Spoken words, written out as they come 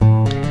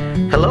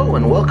Hello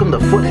and welcome to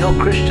Foothill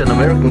Christian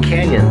American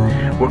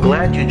Canyon. We're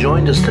glad you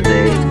joined us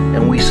today,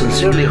 and we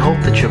sincerely hope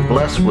that you're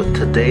blessed with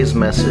today's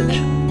message.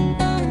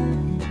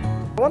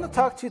 I want to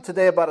talk to you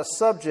today about a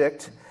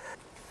subject.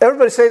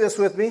 Everybody say this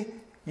with me.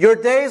 Your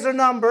days are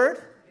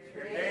numbered.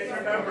 Your days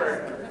are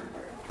numbered.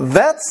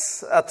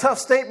 That's a tough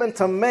statement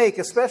to make,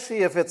 especially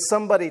if it's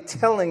somebody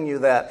telling you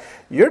that.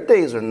 Your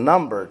days are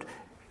numbered.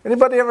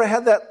 Anybody ever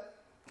had that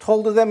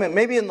told to them?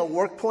 Maybe in the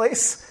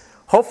workplace?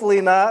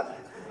 Hopefully not.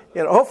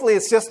 Hopefully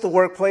it's just the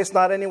workplace,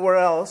 not anywhere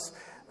else,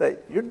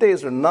 that your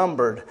days are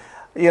numbered.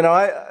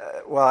 I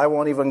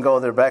won't even go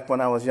there back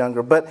when I was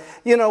younger. But,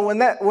 when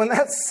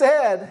that's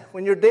said,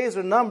 when your days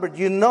are numbered,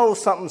 you know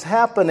something's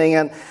happening.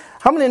 And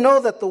how many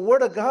know that the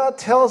Word of God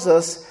tells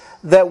us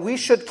that we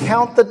should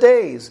count the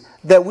days,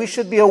 that we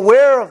should be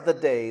aware of the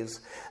days,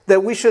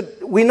 that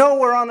we know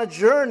we're on a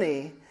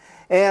journey.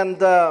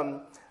 And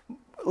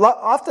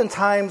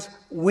oftentimes,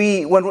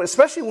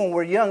 especially when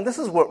we're young, this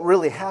is what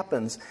really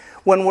happens.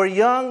 When we're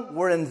young,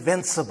 we're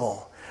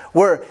invincible.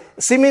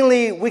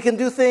 We can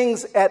do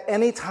things at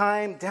any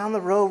time down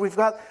the road. We've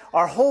got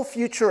our whole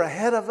future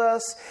ahead of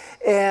us.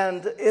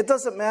 And it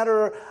doesn't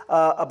matter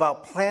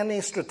about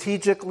planning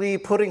strategically,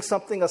 putting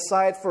something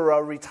aside for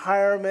a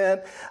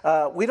retirement.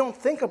 We don't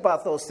think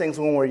about those things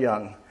when we're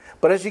young.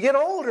 But as you get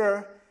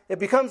older, it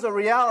becomes a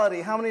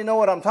reality. How many know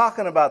what I'm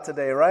talking about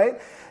today, right?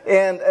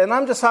 And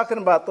I'm just talking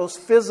about those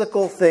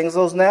physical things,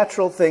 those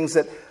natural things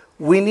that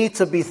we need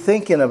to be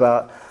thinking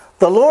about.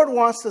 The Lord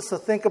wants us to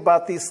think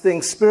about these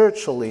things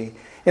spiritually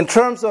in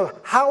terms of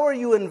how are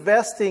you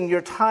investing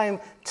your time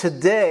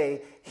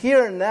today,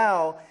 here and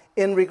now,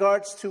 in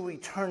regards to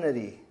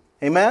eternity.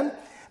 Amen?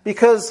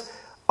 Because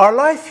our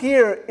life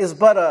here is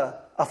but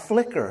a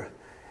flicker.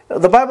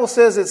 The Bible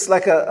says it's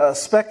like a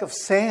speck of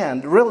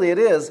sand. Really, it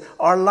is.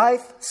 Our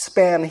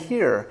lifespan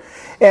here.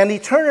 And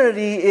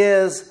eternity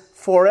is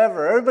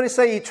forever. Everybody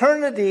say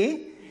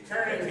eternity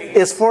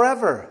is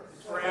forever.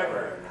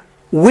 Forever.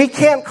 We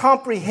can't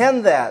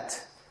comprehend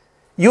that.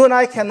 You and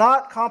I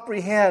cannot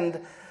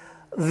comprehend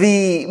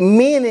the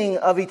meaning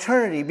of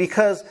eternity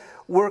because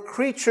we're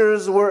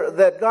creatures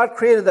that God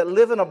created that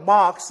live in a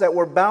box that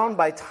we're bound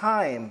by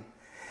time.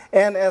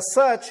 And as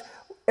such,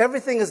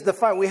 everything is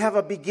defined. We have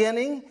a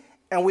beginning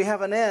and we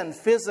have an end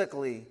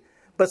physically.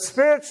 But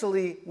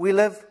spiritually, we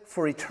live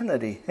for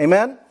eternity.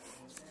 Amen?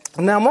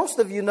 Now, most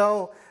of you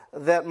know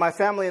that my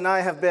family and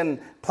I have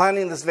been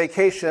planning this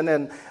vacation,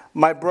 and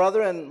my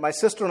brother and my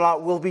sister-in-law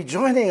will be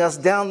joining us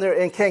down there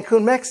in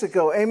Cancun,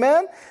 Mexico.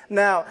 Amen?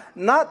 Now,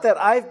 not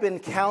that I've been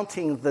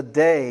counting the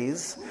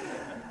days,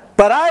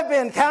 but I've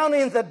been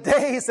counting the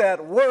days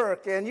at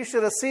work. And you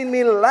should have seen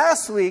me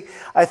last week.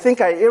 I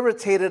think I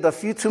irritated a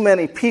few too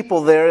many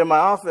people there in my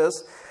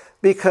office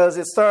because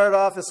it started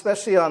off,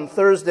 especially on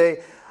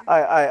Thursday,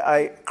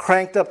 I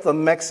cranked up the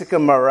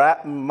Mexican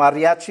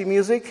mariachi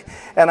music,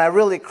 and I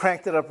really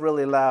cranked it up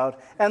really loud.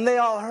 And they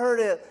all heard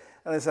it,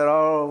 and they said,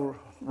 "Oh,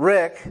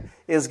 Rick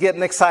is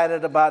getting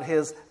excited about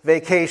his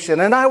vacation."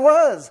 And I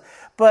was.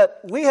 But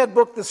we had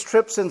booked this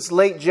trip since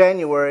late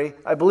January.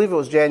 I believe it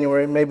was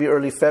January, maybe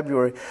early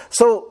February.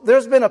 So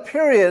there's been a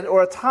period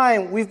or a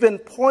time we've been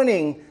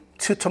pointing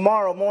to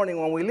tomorrow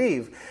morning when we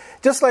leave.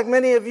 Just like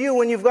many of you,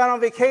 when you've gone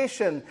on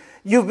vacation,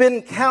 you've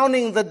been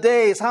counting the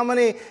days. How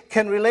many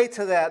can relate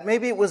to that?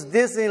 Maybe it was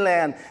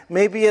Disneyland.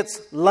 Maybe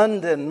it's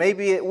London.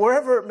 Maybe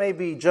wherever it may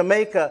be,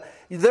 Jamaica.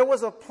 There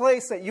was a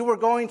place that you were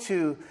going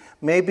to.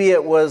 Maybe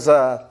it was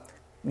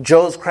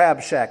Joe's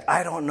Crab Shack.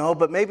 I don't know.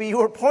 But maybe you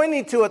were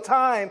pointing to a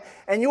time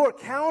and you were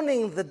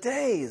counting the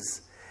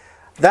days.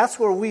 That's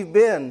where we've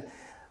been.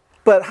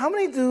 But how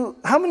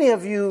many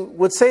of you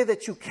would say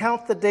that you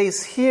count the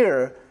days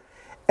here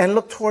and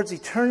look towards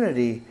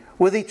eternity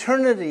with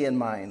eternity in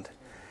mind?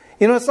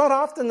 It's not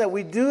often that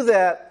we do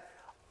that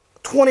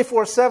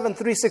 24/7,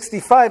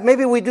 365.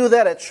 Maybe we do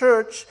that at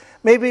church.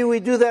 Maybe we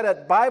do that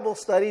at Bible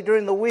study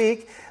during the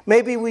week.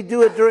 Maybe we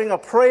do it during a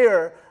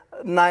prayer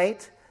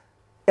night.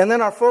 And then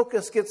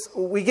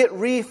we get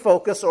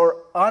refocused or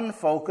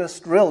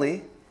unfocused,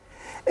 really.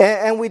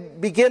 And we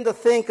begin to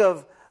think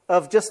of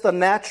just the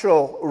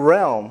natural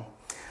realm.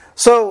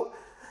 So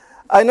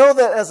I know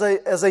that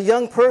as a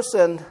young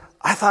person,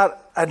 I thought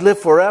I'd live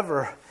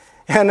forever.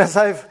 And as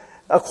I've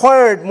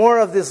acquired more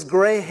of this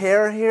gray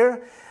hair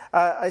here,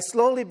 I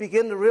slowly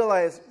begin to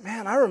realize,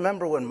 man, I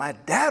remember when my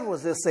dad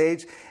was this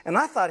age, and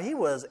I thought he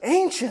was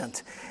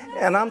ancient.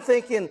 And I'm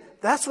thinking,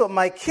 that's what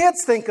my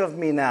kids think of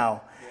me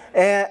now.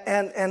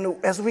 And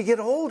as we get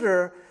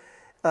older,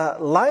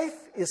 life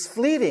is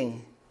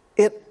fleeting.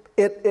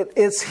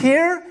 It's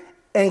here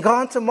and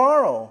gone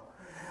tomorrow.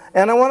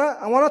 And I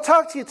want to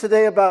talk to you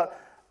today about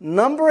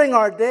numbering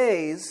our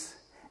days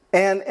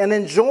and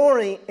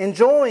enjoying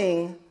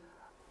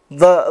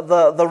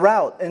the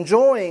route,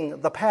 enjoying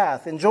the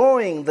path,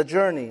 enjoying the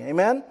journey.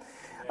 Amen?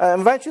 I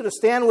invite you to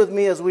stand with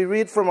me as we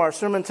read from our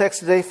sermon text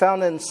today,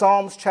 found in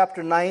Psalms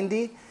chapter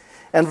 90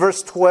 and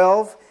verse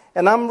 12.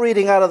 And I'm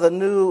reading out of the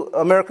New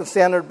American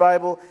Standard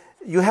Bible.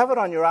 You have it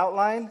on your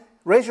outline.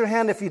 Raise your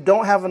hand if you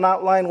don't have an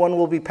outline. One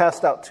will be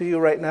passed out to you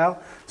right now.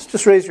 So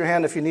just raise your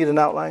hand if you need an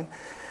outline.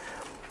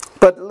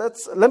 But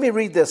let me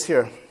read this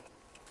here.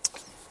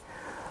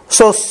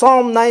 So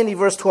Psalm 90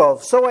 verse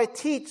 12.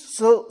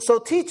 So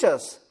teach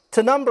us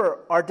to number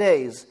our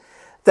days,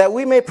 that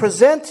we may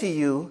present to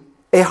you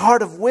a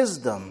heart of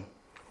wisdom.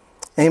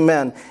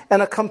 Amen.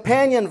 And a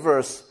companion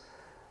verse,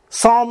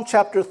 Psalm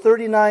chapter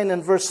 39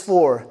 and verse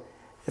 4.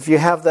 If you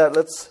have that,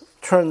 let's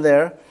turn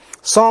there.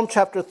 Psalm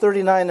chapter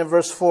 39 and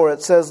verse 4,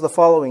 it says the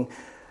following.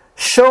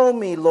 Show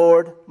me,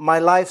 Lord, my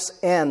life's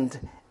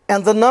end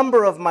and the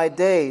number of my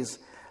days.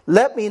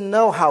 Let me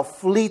know how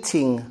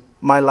fleeting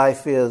my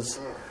life is.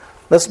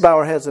 Let's bow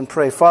our heads and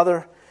pray.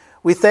 Father,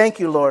 we thank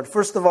you, Lord.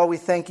 First of all, we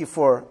thank you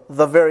for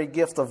the very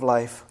gift of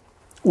life.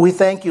 We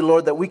thank you,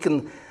 Lord, that we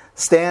can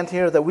stand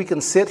here, that we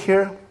can sit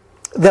here,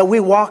 that we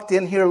walked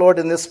in here, Lord,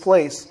 in this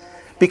place,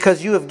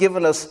 because you have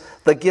given us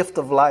the gift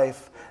of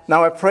life.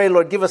 Now I pray,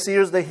 Lord, give us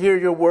ears to hear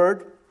your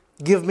word.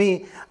 Give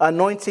me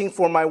anointing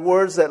for my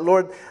words, that,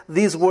 Lord,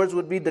 these words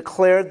would be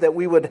declared, that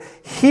we would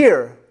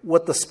hear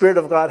what the Spirit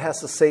of God has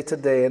to say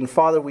today. And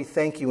Father, we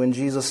thank you in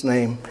Jesus'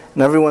 name.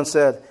 And everyone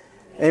said,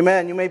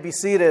 amen. You may be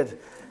seated.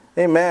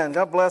 Amen.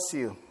 God bless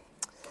you.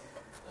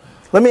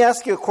 Let me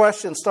ask you a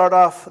question. Start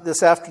off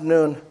this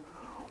afternoon.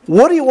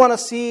 What do you want to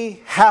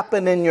see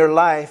happen in your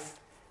life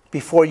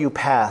before you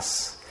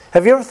pass?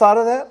 Have you ever thought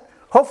of that?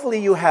 Hopefully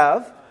you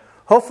have.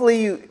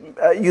 Hopefully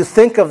you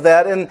think of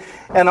that. And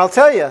I'll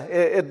tell you,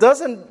 it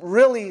doesn't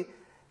really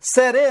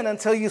set in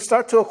until you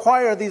start to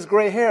acquire these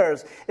gray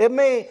hairs. It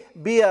may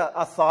be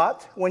a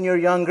thought when you're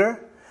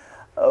younger,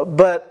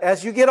 but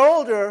as you get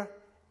older,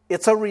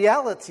 it's a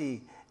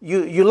reality.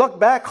 You look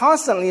back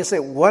constantly and say,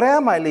 what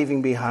am I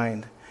leaving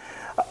behind?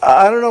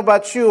 I don't know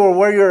about you or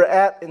where you're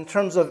at in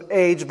terms of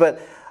age,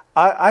 but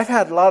I've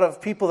had a lot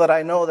of people that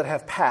I know that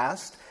have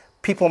passed,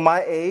 people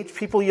my age,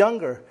 people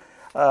younger.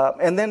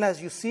 And then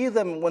as you see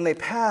them when they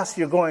pass,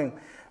 you're going,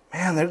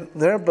 man,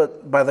 they're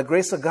but by the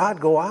grace of God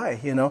go I.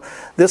 You know,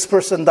 this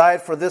person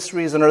died for this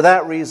reason or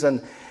that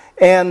reason.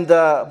 And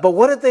but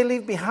what did they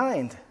leave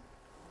behind?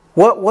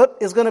 What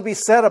is going to be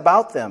said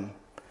about them?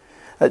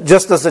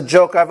 Just as a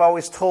joke, I've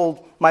always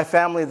told my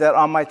family that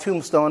on my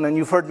tombstone, and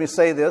you've heard me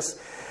say this,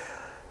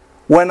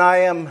 when I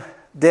am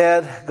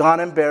dead, gone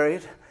and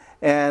buried,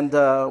 and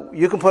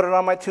you can put it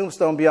on my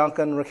tombstone,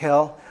 Bianca and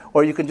Raquel,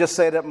 or you can just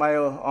say it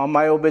on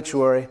my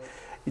obituary.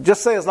 You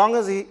just say, as long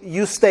as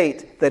you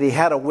state that he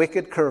had a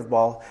wicked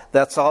curveball,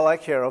 that's all I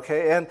care,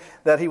 okay? And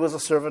that he was a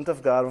servant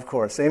of God, of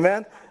course.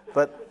 Amen?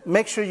 But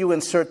make sure you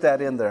insert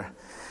that in there.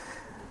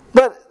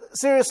 But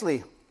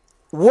seriously,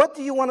 what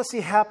do you want to see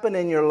happen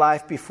in your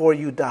life before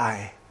you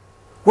die?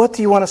 What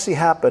do you want to see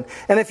happen?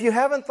 And if you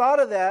haven't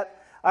thought of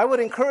that, I would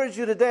encourage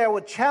you today, I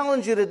would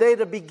challenge you today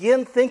to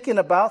begin thinking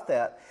about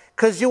that.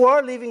 Because you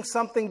are leaving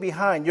something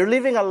behind. You're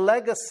leaving a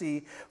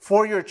legacy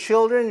for your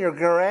children, your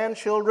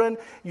grandchildren,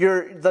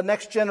 the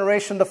next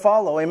generation to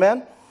follow.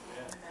 Amen?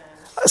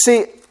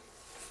 See,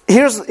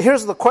 here's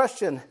the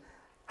question.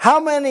 How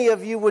many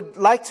of you would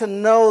like to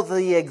know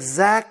the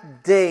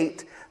exact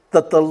date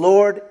that the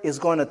Lord is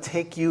going to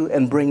take you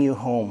and bring you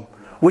home?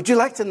 Would you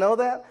like to know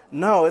that?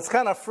 No, it's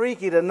kind of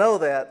freaky to know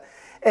that.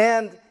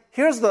 And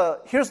here's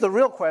the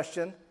real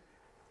question.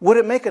 Would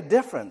it make a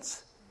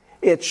difference?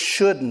 It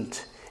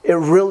shouldn't. It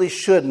really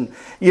shouldn't.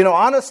 You know,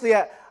 honestly,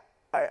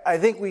 I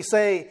think we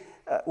say,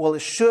 well,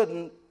 it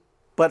shouldn't,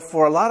 but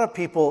for a lot of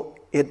people,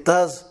 it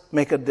does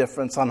make a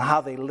difference on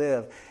how they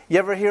live. You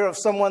ever hear of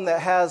someone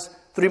that has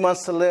 3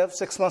 months to live,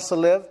 6 months to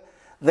live?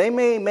 They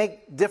may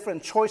make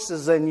different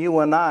choices than you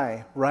and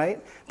I,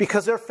 right?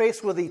 Because they're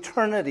faced with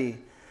eternity.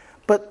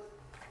 But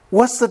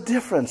what's the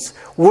difference?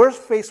 We're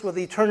faced with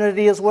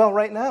eternity as well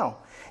right now.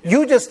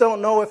 You just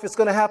don't know if it's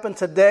going to happen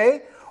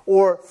today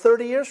or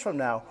 30 years from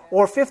now,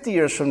 or 50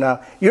 years from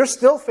now. You're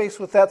still faced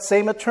with that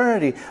same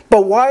eternity.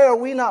 But why are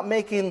we not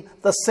making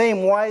the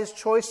same wise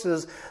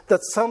choices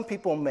that some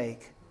people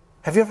make?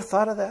 Have you ever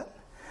thought of that?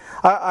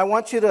 I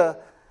want you to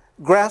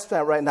grasp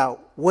that right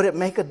now. Would it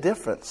make a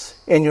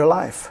difference in your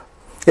life?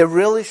 It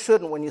really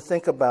shouldn't when you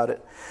think about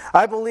it.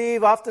 I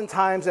believe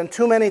oftentimes, and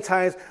too many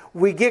times,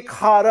 we get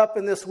caught up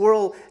in this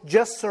world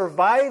just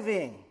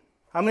surviving.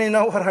 How many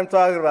know what I'm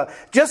talking about?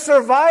 Just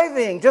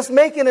surviving, just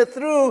making it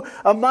through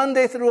a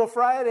Monday through a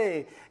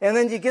Friday. And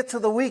then you get to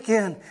the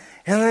weekend,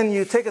 and then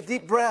you take a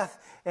deep breath,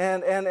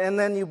 and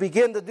then you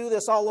begin to do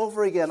this all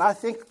over again. I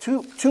think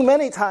too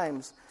many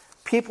times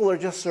people are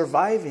just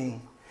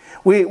surviving.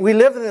 We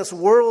live in this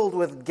world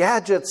with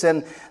gadgets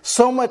and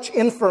so much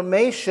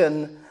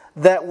information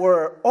that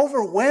we're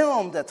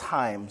overwhelmed at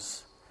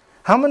times.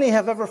 How many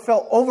have ever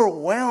felt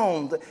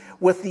overwhelmed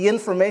with the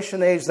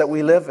information age that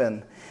we live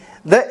in?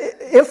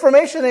 The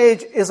information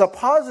age is a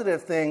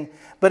positive thing,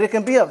 but it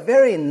can be a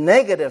very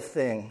negative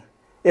thing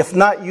if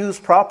not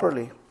used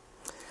properly.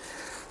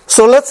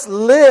 So let's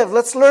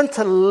learn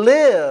to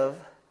live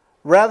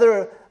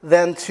rather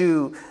than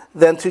to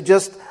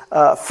just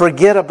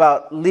forget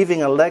about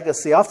leaving a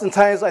legacy.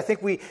 Oftentimes I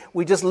think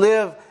we just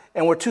live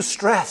and we're too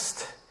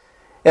stressed.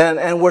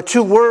 And we're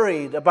too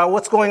worried about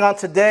what's going on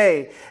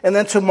today, and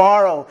then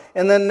tomorrow,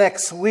 and then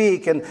next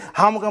week, and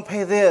how am I going to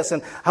pay this,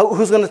 and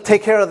who's going to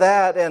take care of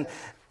that, and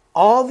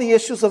all the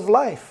issues of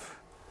life.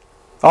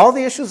 All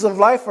the issues of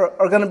life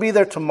are going to be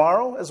there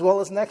tomorrow as well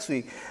as next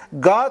week.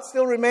 God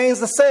still remains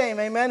the same,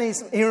 amen?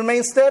 He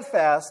remains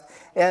steadfast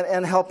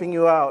and helping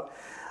you out.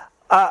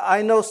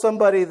 I know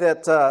somebody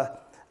that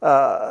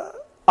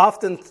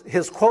often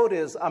his quote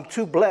is, "I'm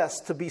too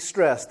blessed to be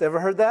stressed." Ever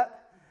heard that?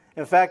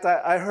 In fact,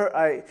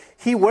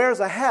 he wears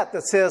a hat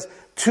that says,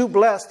 "Too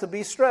blessed to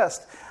be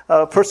stressed."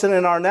 A person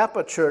in our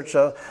Napa church,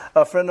 a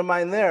friend of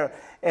mine there.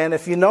 And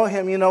if you know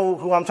him, you know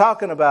who I'm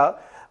talking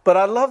about. But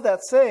I love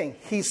that saying.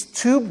 He's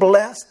too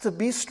blessed to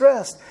be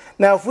stressed.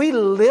 Now, if we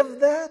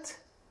live that,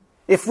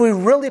 if we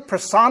really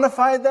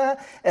personify that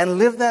and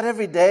live that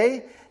every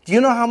day, do you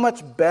know how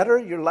much better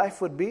your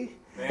life would be?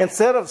 Man.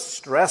 Instead of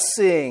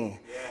stressing,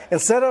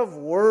 instead of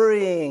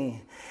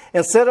worrying,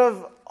 instead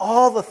of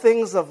all the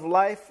things of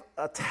life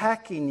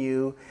attacking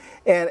you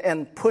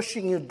and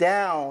pushing you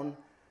down,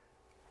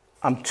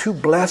 I'm too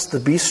blessed to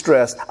be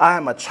stressed. I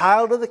am a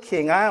child of the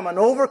King. I am an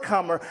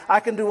overcomer. I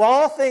can do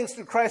all things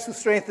through Christ who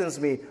strengthens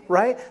me.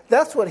 Right?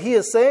 That's what he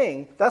is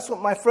saying. That's what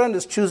my friend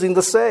is choosing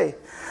to say.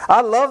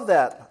 I love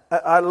that.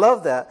 I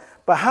love that.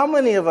 But how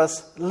many of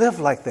us live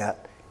like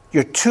that?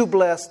 You're too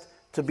blessed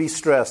to be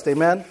stressed.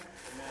 Amen?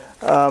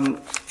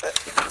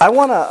 I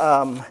want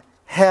to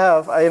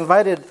I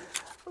invited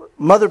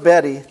Mother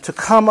Betty to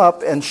come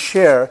up and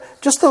share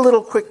just a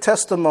little quick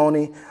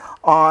testimony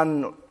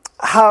on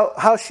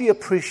how she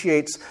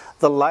appreciates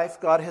the life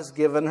God has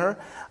given her.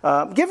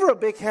 Give her a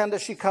big hand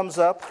as she comes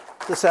up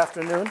this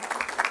afternoon.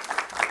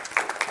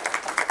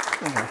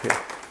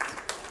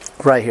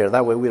 Right here.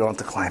 That way we don't have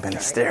to climb any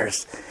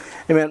stairs.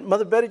 Amen.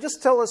 Mother Betty,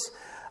 just tell us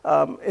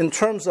in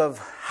terms of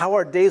how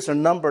our days are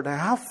numbered and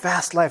how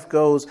fast life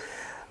goes,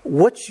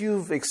 what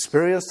you've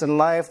experienced in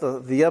life,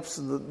 the ups,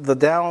 the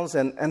downs,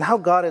 and how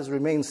God has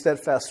remained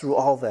steadfast through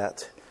all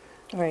that.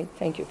 All right.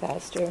 Thank you,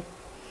 Pastor.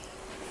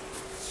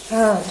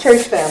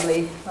 Church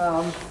family,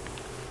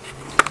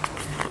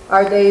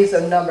 our days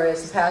are numbered,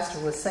 as the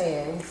pastor was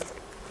saying.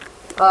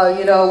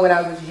 When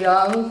I was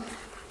young,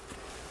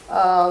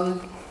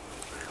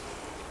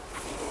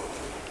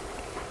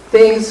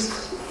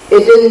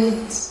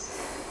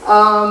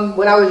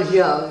 when I was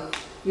young,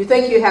 you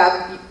think you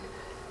have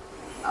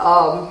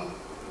all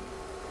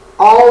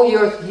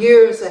your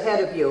years ahead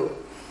of you,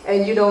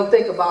 and you don't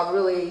think about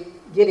really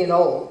getting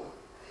old.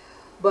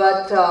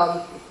 But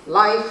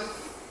life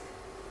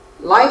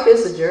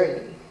is a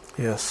journey.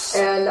 Yes.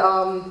 And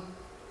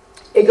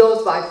it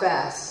goes by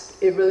fast.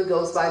 It really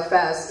goes by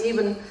fast.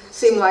 Even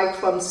seem like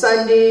from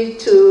Sunday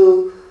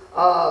to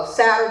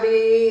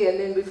Saturday, and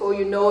then before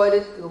you know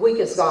it, the week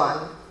is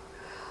gone.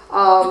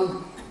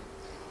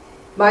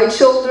 My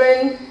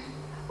children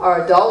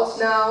are adults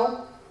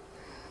now.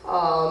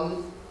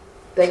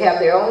 They have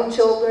their own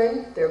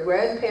children, their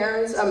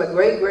grandparents. I'm a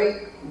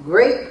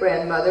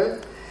great-great-great-grandmother.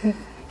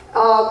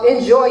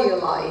 Enjoy your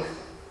life.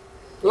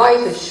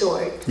 Life is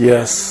short.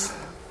 Yes.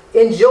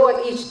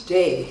 Enjoy each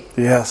day.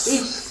 Yes.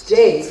 Each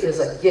day is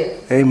a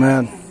gift.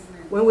 Amen.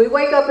 When we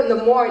wake up in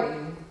the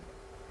morning,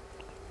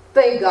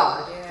 thank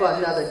God for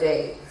another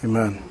day.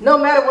 Amen. No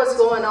matter what's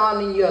going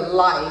on in your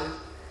life,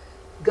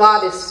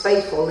 God is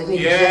faithful and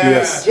He's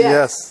yes.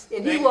 Yes.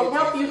 And He will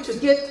help you to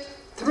get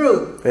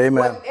through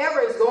Amen.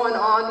 Whatever is going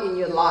on in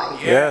your life.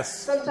 Yes.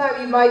 Sometimes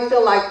you might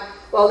feel like,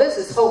 well, this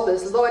is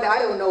hopeless. Lord, I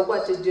don't know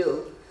what to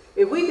do.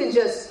 If we can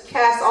just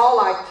cast all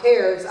our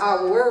cares,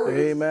 our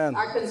worries, Amen.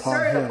 our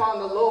concern upon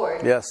the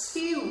Lord, yes.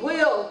 He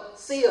will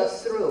see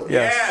us through.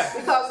 Yes.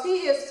 Because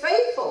He is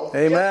faithful.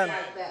 Amen. Just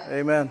like that.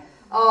 Amen.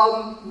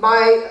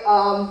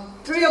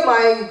 Three of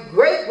my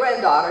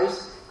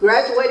great-granddaughters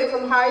graduated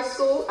from high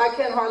school. I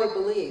can't hardly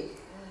believe.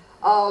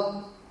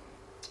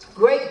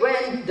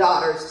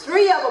 Great-granddaughters,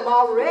 3 of them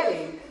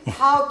already.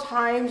 How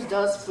times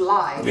does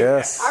fly.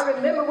 Yes. I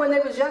remember when they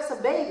was just a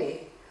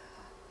baby.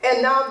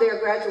 And now they're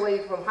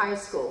graduating from high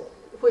school,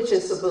 which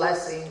is a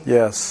blessing.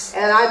 Yes.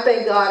 And I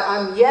thank God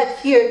I'm yet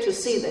here to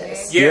see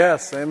this.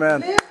 Yes. Amen.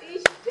 Live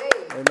each day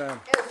Amen.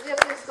 as if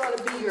it's going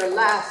to be your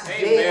last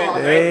day on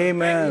earth.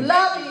 Amen.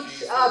 Love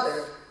each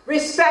other.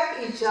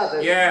 Respect each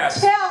other. Yes.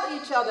 Tell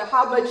each other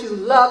how much you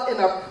love and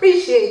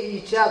appreciate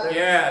each other.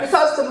 Yes.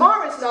 Because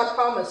tomorrow is not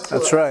promised to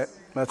us. That's right.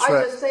 That's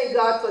right. I just thank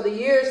God for the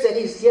years that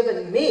He's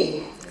given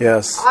me.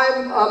 Yes.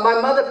 My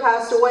mother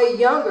passed away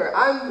younger.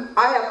 I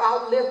have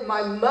outlived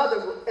my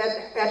mother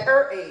at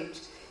her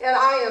age, and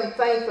I am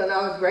thankful and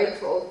I'm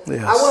grateful.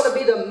 Yes. I want to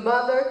be the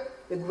mother,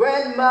 the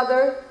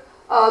grandmother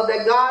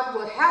that God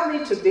would have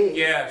me to be.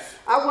 Yes.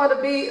 I want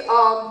to be.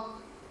 I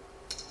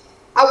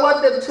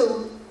want them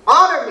to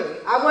honor me.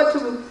 I want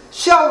to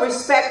show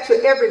respect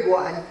to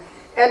everyone.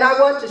 And I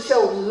want to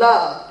show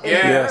love and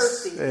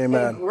mercy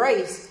and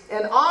grace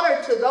and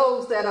honor to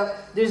those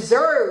that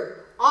deserve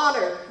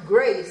honor,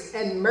 grace,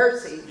 and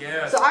mercy.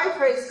 Yes. So I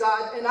praise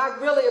God, and I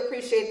really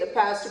appreciate the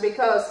pastor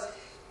because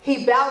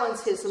he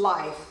balanced his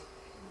life.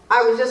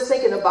 I was just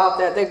thinking about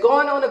that. They're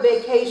going on a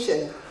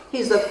vacation.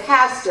 He's a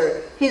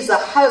pastor. He's a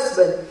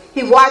husband.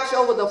 He watches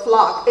over the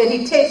flock, and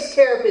he takes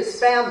care of his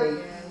family.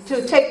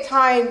 To take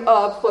time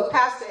for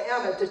Pastor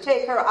Anna to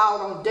take her out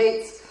on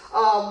dates.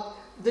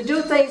 to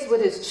do things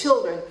with his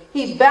children.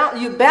 You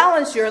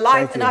balance your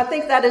life, and I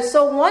think that is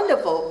so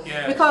wonderful.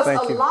 Because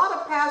a lot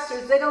of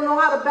pastors, they don't know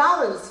how to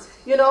balance.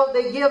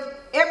 They give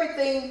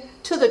everything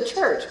to the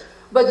church.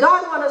 But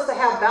God wants us to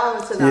have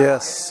balance in our life.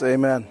 Yes,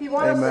 amen. He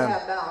wants us to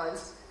have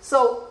balance.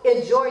 So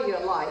enjoy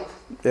your life.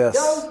 Yes.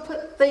 Don't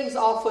put things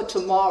off for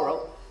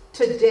tomorrow.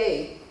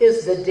 Today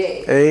is the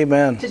day.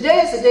 Amen.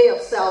 Today is the day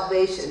of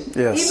salvation.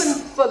 Yes.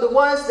 Even for the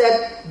ones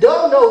that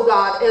don't know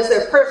God as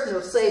their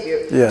personal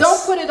Savior. Yes.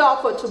 Don't put it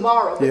off for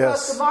tomorrow, because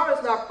Yes. tomorrow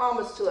is not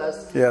promised to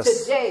us.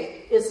 Yes.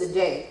 Today is the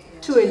day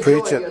to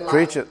enjoy your life.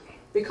 Preach it.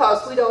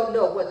 Because we don't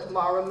know what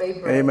tomorrow may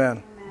bring.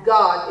 Amen.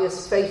 God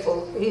is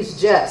faithful. He's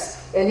just.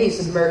 And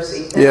He's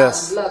mercy. And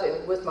Yes. I love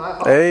Him with my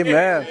heart.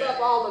 Amen. I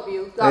love all of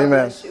you. God Amen.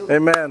 bless you.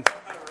 Amen.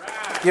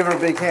 Give her a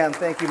big hand.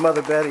 Thank you,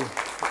 Mother Betty.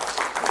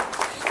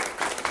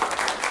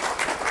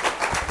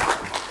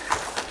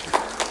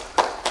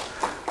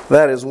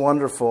 That is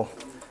wonderful.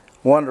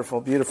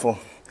 Wonderful. Beautiful.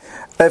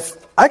 If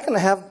I can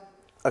have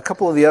a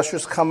couple of the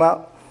ushers come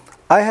out.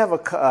 I have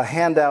a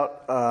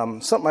handout,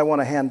 something I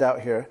want to hand out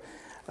here.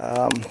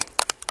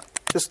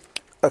 Just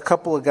a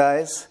couple of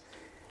guys.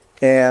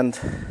 And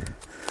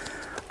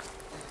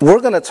we're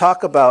going to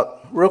talk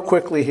about, real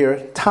quickly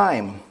here,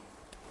 time.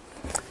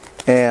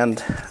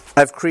 And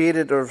I've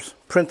created or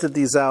printed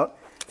these out.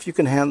 If you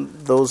can hand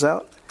those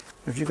out.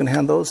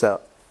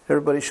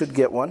 Everybody should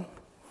get one.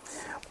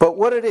 But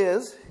what it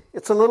is,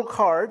 it's a little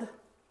card.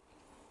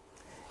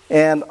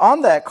 And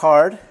on that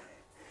card,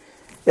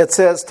 it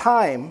says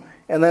time.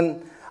 And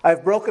then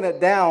I've broken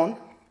it down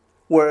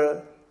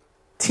where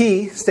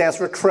T stands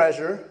for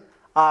treasure.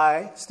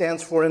 I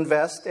stands for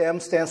invest. M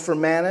stands for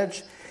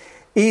manage.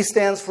 E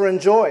stands for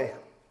enjoy.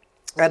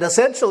 And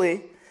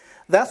essentially,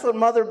 that's what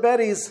Mother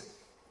Betty's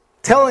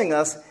telling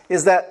us,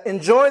 is that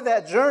enjoy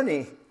that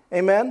journey.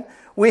 Amen?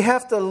 We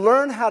have to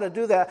learn how to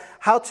do that,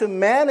 how to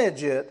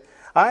manage it.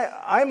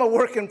 I'm a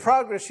work in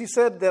progress. She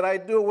said that I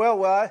do it well.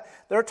 Well,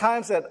 there are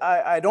times that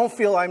I don't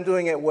feel I'm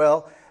doing it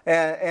well.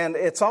 And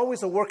it's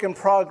always a work in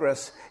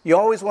progress. You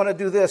always want to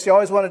do this. You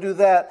always want to do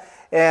that.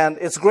 And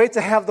it's great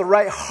to have the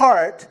right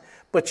heart,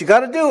 but you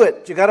got to do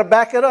it. You got to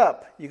back it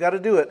up. You got to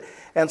do it.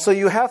 And so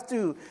you have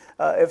to,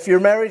 if you're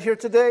married here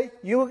today,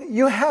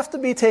 you have to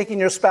be taking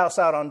your spouse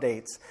out on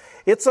dates.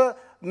 It's a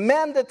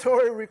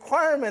mandatory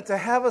requirement to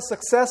have a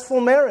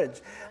successful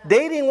marriage.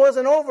 Dating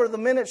wasn't over the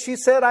minute she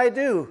said I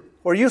do,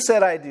 or you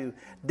said I do.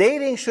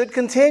 Dating should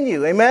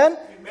continue. Amen?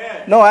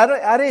 Amen. No,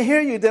 I didn't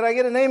hear you. Did I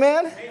get an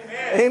amen?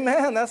 Amen.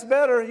 Amen. That's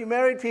better. You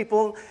married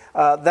people,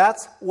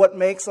 that's what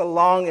makes a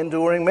long,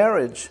 enduring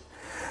marriage.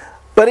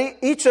 But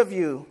each of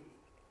you,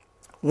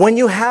 when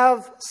you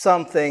have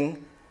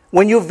something,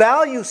 when you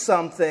value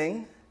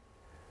something,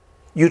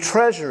 you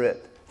treasure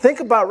it. Think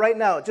about right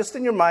now, just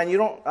in your mind,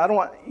 I don't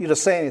want you to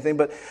say anything,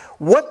 but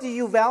what do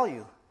you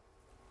value?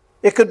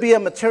 It could be a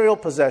material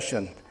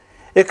possession.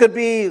 It could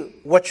be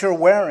what you're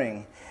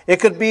wearing. It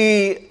could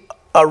be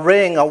a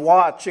ring, a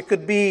watch. It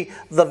could be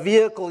the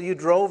vehicle you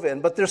drove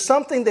in. But there's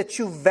something that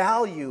you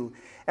value.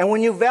 And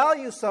when you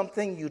value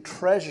something, you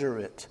treasure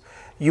it.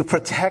 You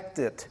protect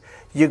it.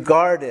 You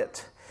guard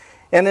it.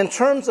 And in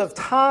terms of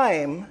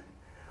time,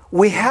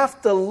 we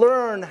have to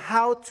learn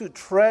how to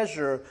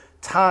treasure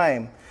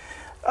time.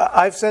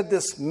 I've said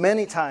this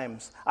many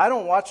times. I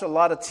don't watch a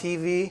lot of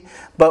TV,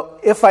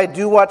 but if I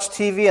do watch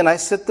TV and I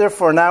sit there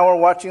for an hour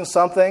watching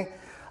something,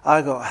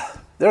 I go,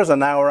 there's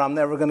an hour I'm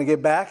never going to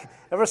get back.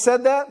 Ever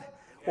said that?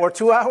 Or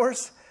 2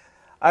 hours?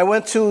 I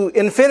went to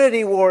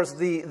Infinity Wars,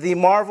 the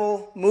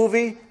Marvel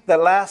movie that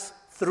lasts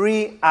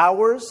 3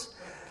 hours.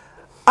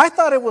 I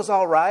thought it was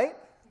all right.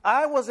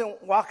 I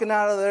wasn't walking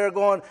out of there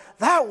going,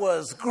 that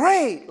was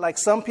great, like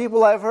some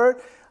people I've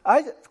heard.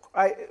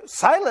 I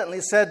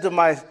silently said to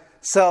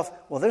myself,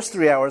 well, there's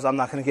 3 hours I'm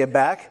not going to get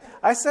back.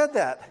 I said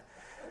that.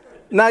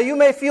 Now, you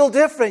may feel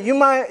different. You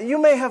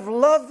may have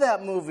loved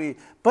that movie,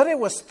 but it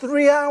was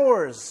 3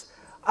 hours.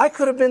 I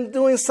could have been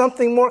doing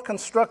something more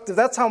constructive.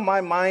 That's how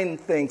my mind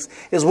thinks,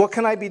 is what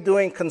can I be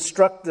doing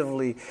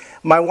constructively?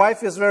 My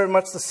wife is very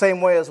much the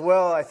same way as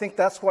well. I think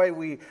that's why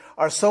we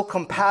are so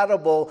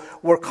compatible.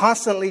 We're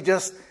constantly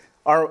just,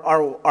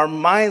 our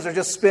minds are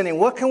just spinning.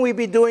 What can we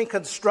be doing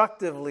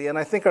constructively? And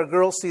I think our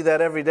girls see that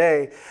every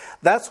day.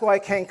 That's why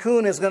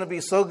Cancun is going to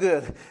be so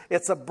good.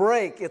 It's a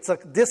break. It's a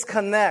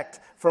disconnect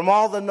from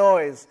all the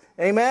noise.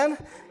 Amen?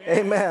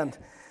 Amen.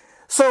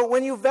 So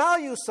when you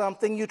value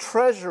something, you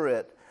treasure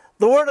it.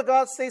 The Word of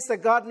God states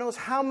that God knows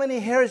how many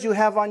hairs you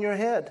have on your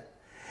head.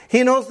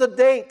 He knows the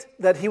date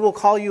that He will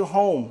call you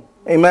home.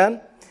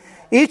 Amen?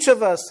 Each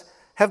of us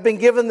have been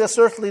given this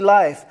earthly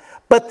life,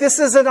 but this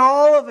isn't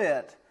all of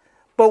it.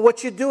 But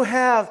what you do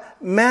have,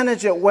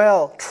 manage it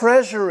well.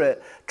 Treasure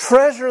it.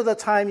 Treasure the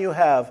time you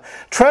have.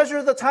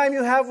 Treasure the time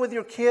you have with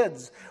your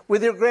kids,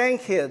 with your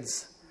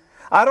grandkids.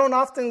 I don't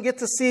often get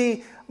to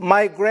see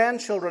my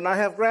grandchildren. I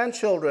have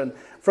grandchildren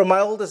from my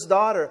oldest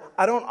daughter.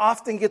 I don't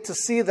often get to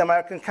see them.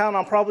 I can count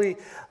on probably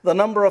the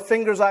number of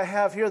fingers I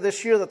have here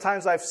this year, the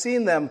times I've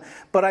seen them.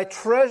 But I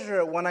treasure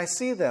it when I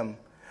see them.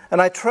 And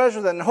I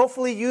treasure them. And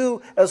hopefully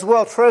you as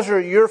well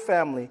treasure your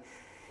family.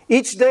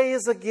 Each day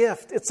is a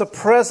gift. It's a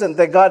present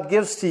that God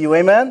gives to you.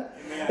 Amen?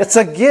 Amen. It's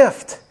a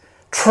gift.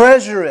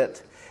 Treasure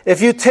it.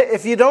 If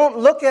you don't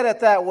look at it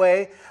that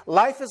way,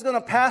 life is going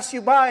to pass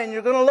you by and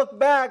you're going to look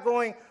back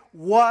going,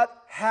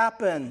 what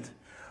happened?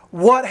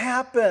 What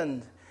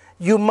happened?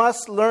 You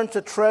must learn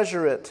to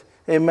treasure it.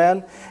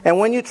 Amen? And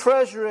when you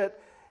treasure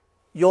it,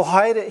 you'll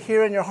hide it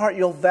here in your heart.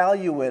 You'll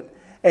value it.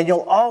 And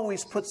you'll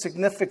always put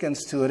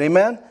significance to it.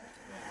 Amen?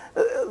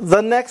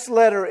 The next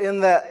letter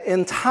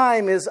in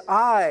time is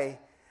I,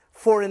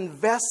 for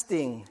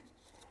investing.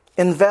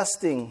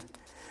 Investing.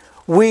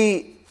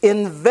 We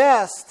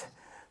invest.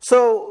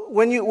 So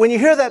when you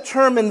hear that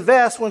term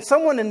invest, when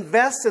someone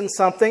invests in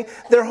something,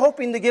 they're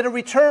hoping to get a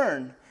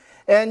return.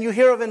 And you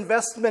hear of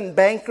investment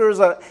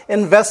bankers,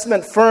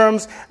 investment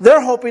firms,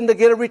 they're hoping to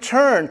get a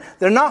return.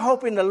 They're not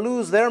hoping to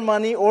lose their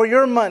money or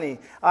your money.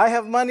 I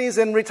have monies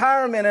in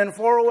retirement and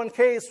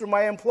 401ks through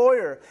my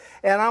employer.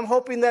 And I'm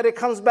hoping that it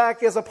comes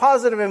back as a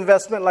positive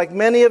investment like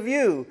many of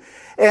you.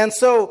 And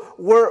so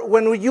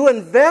when you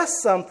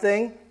invest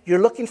something,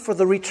 you're looking for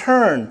the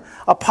return,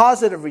 a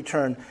positive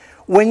return.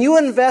 When you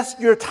invest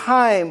your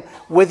time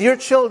with your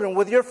children,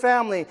 with your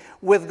family,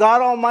 with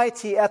God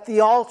Almighty at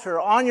the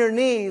altar, on your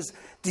knees,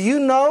 do you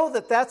know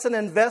that that's an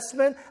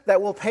investment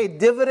that will pay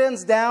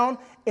dividends down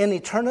in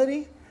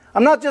eternity?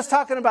 I'm not just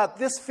talking about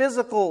this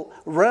physical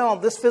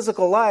realm, this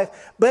physical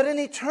life, but in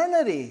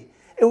eternity,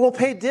 it will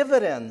pay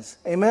dividends.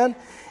 Amen?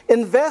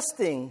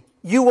 Investing,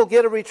 you will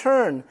get a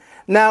return.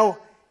 Now,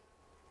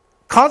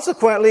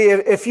 consequently,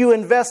 if you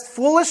invest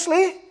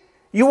foolishly,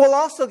 you will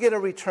also get a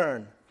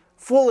return.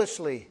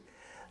 Foolishly.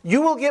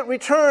 You will get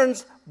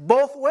returns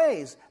both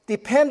ways,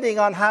 depending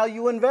on how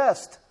you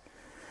invest.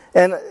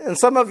 And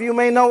some of you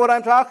may know what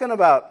I'm talking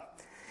about.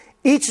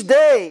 Each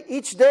day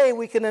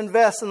we can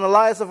invest in the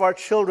lives of our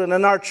children,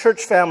 in our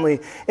church family,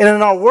 and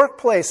in our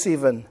workplace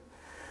even.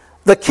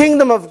 The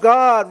kingdom of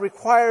God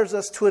requires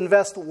us to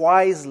invest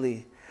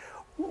wisely.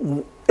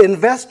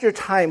 Invest your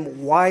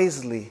time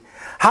wisely.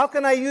 How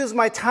can I use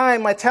my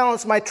time, my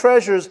talents, my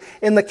treasures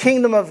in the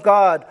kingdom of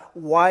God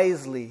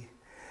wisely?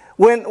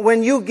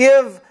 When you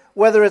give,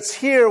 whether it's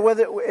here,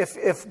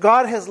 if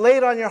God has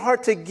laid on your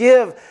heart to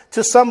give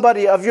to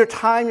somebody of your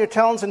time, your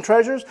talents and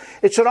treasures,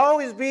 it should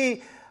always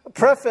be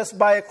prefaced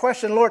by a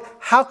question, Lord,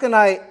 how can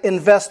I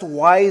invest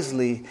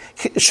wisely?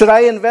 Should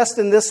I invest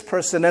in this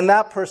person, in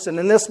that person,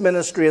 in this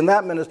ministry, in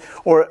that ministry,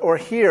 or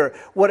here,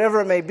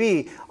 whatever it may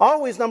be?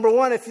 Always, number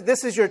one, if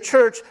this is your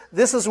church,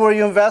 this is where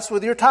you invest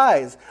with your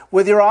tithes,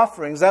 with your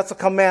offerings. That's a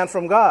command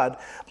from God.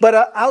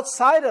 But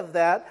outside of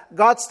that,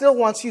 God still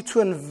wants you to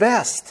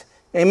invest.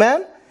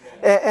 Amen?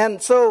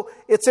 And so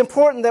it's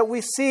important that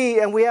we see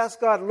and we ask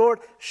God, Lord,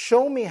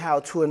 show me how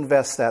to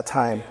invest that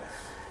time.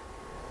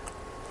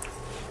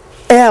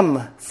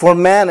 M for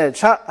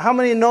manage. How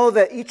many know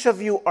that each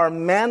of you are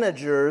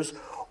managers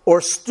or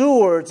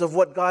stewards of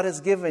what God has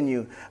given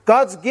you?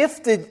 God's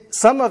gifted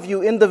some of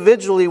you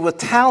individually with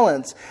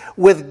talents,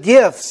 with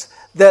gifts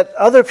that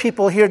other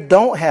people here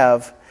don't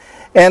have.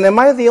 And am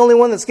I the only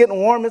one that's getting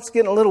warm? It's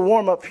getting a little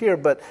warm up here,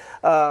 but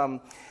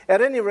at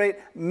any rate,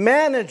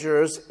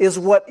 managers is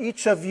what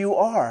each of you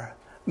are.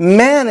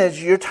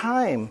 Manage your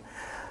time.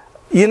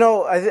 You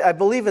know, I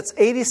believe it's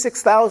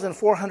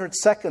 86,400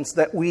 seconds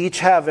that we each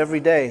have every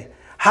day.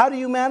 How do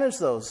you manage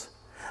those?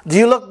 Do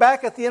you look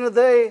back at the end of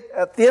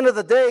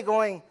the day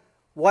going,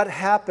 what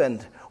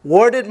happened?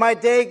 Where did my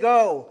day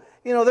go?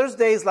 You know, there's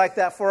days like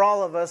that for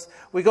all of us.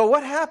 We go,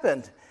 what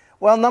happened?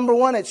 Well, number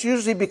one, it's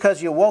usually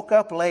because you woke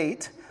up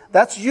late.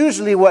 That's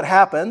usually what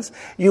happens.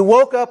 You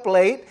woke up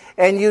late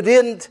and you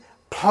didn't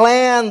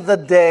plan the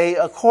day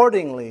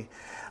accordingly.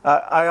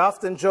 I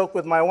often joke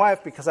with my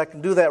wife because I can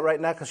do that right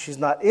now because she's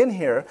not in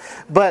here.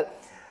 But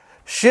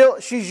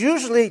she's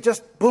usually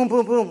just boom,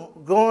 boom,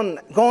 boom,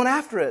 going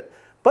after it.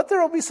 But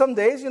there will be some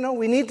days,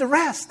 we need to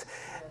rest.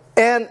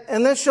 And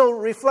then she'll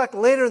reflect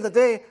later in the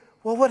day,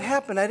 well, what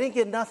happened? I didn't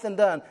get nothing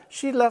done.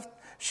 She got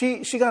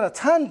a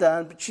ton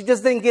done, but she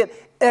just didn't get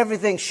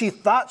everything she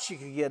thought she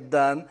could get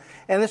done.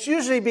 And it's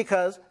usually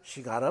because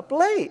she got up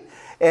late.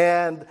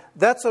 And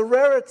that's a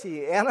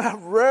rarity. Anna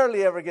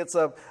rarely ever gets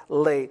up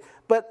late.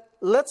 But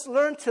let's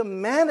learn to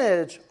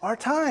manage our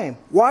time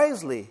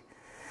wisely.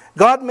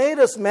 God made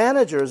us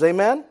managers,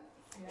 amen?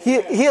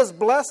 He has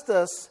blessed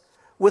us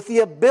with the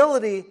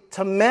ability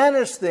to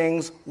manage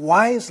things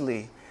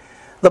wisely.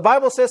 The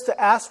Bible says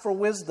to ask for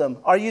wisdom.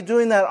 Are you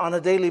doing that on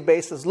a daily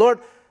basis? Lord,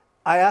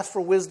 I ask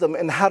for wisdom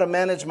in how to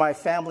manage my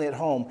family at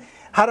home,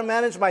 how to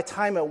manage my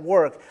time at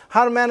work,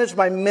 how to manage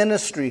my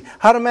ministry,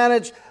 how to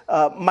manage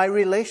my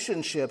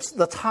relationships,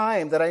 the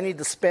time that I need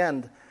to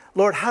spend.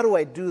 Lord, how do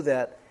I do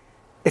that?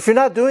 If you're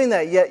not doing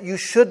that yet, you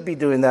should be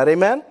doing that.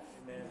 Amen?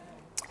 Amen.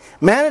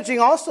 Managing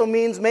also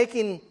means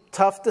making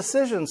tough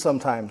decisions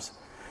sometimes.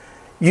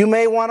 You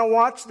may want to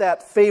watch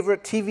that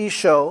favorite TV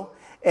show,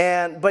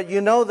 but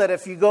you know that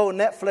if you go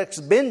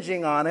Netflix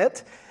binging on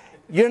it,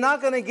 you're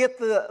not going to get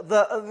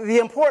the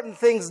important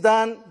things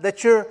done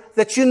that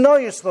you know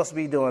you're supposed to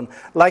be doing,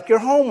 like your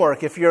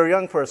homework if you're a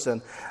young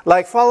person,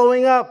 like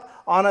following up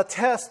on a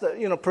test,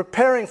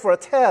 preparing for a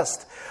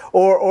test,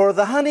 or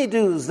the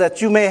honeydews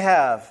that you may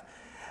have.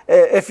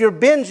 If you're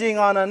binging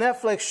on a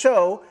Netflix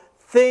show,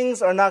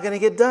 things are not going to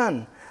get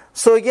done.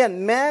 So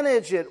again,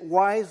 manage it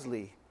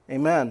wisely.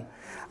 Amen.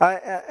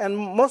 And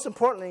most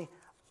importantly,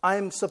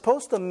 I'm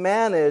supposed to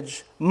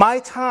manage my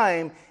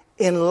time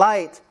in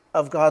light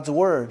of God's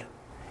Word.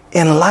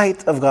 In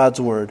light of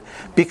God's Word.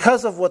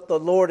 Because of what the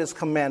Lord is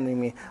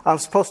commanding me, I'm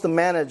supposed to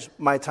manage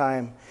my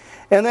time.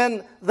 And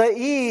then the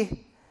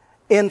E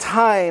in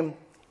time,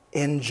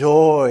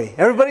 enjoy.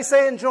 Everybody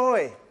say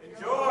enjoy.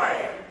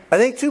 Enjoy. I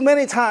think too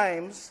many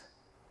times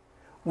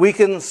we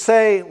can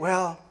say,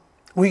 well,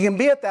 we can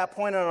be at that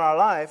point in our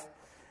life,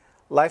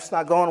 life's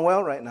not going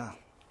well right now.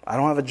 I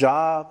don't have a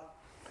job.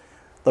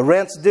 The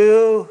rent's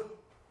due.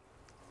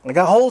 I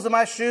got holes in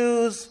my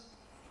shoes.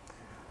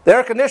 The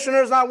air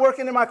conditioner's not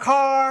working in my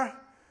car.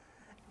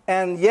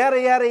 And yada,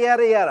 yada,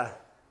 yada, yada.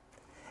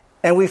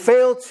 And we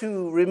fail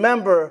to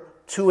remember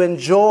to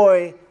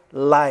enjoy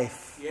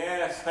life.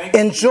 Yes, thank you.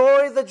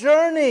 Enjoy the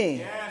journey.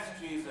 Yes,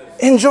 Jesus.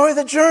 Enjoy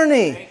the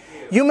journey. Thank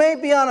you. You may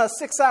be on a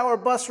 6-hour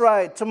bus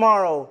ride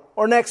tomorrow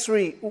or next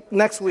week.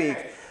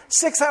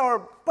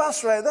 6-hour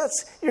bus ride.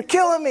 You're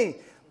killing me.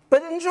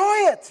 But enjoy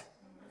it.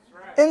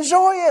 That's right.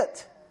 Enjoy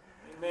it.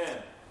 Amen.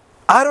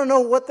 I don't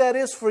know what that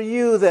is for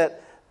you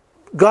that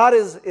God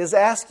is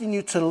asking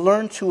you to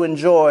learn to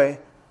enjoy.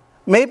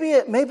 Maybe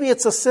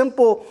it's a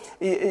simple,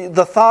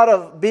 the thought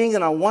of being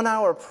in a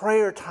 1-hour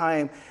prayer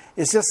time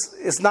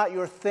it's not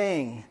your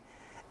thing.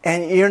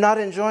 And you're not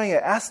enjoying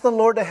it. Ask the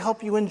Lord to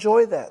help you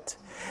enjoy that.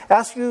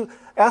 Ask the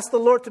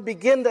Lord to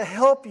begin to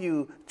help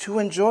you to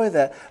enjoy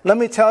that. Let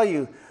me tell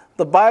you,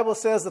 the Bible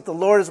says that the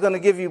Lord is going to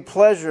give you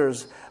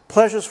pleasures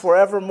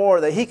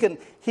forevermore, that He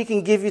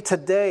can give you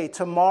today,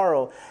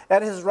 tomorrow.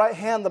 At His right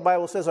hand, the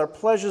Bible says, are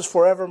pleasures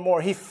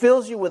forevermore. He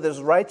fills you with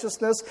His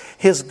righteousness,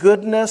 His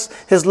goodness,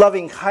 His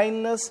loving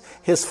kindness,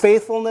 His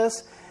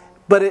faithfulness.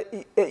 But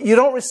you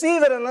don't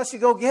receive it unless you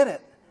go get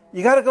it.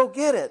 You got to go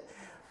get it.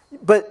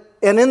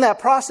 And in that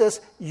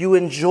process, you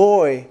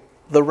enjoy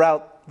the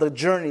route, the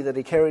journey that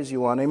He carries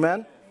you on.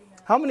 Amen?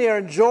 How many are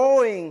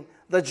enjoying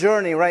the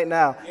journey right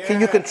now? Yeah.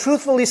 You can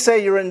truthfully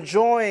say you're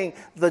enjoying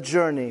the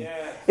journey.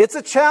 Yeah. It's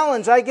a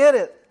challenge. I get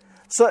it.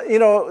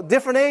 So,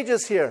 different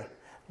ages here,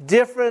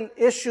 different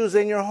issues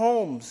in your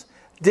homes,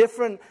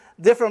 different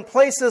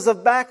places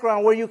of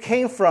background where you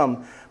came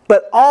from.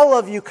 But all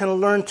of you can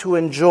learn to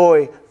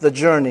enjoy the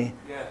journey,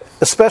 yes,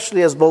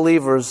 especially as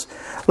believers.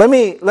 Let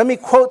me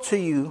quote to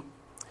you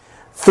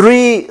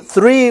three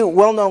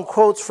well-known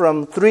quotes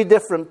from three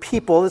different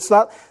people.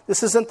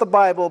 This isn't the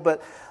Bible,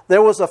 but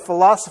there was a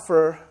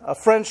philosopher, a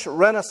French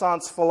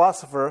Renaissance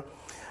philosopher,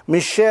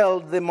 Michel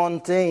de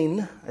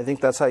Montaigne, I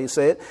think that's how you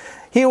say it.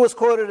 He was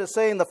quoted as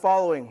saying the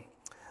following: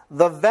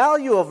 "The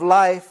value of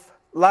life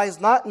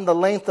lies not in the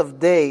length of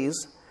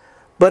days,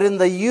 but in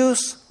the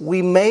use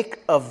we make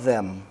of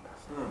them."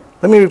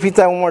 Let me repeat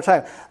that one more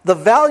time. The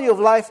value of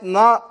life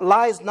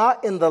lies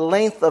not in the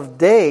length of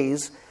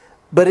days,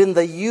 but in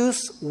the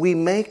use we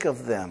make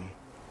of them.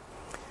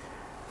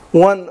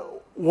 One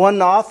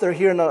author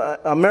here, an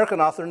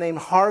American author named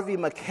Harvey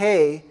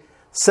Mackay,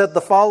 said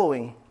the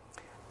following: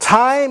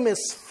 "Time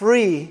is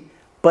free,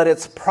 but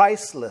it's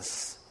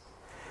priceless.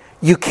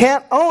 You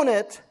can't own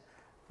it,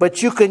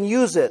 but you can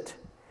use it.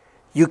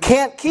 You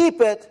can't keep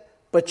it,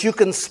 but you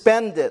can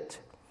spend it.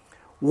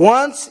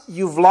 Once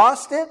you've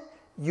lost it,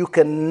 you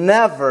can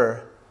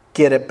never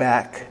get it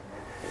back."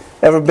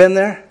 Ever been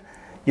there?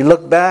 You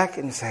look back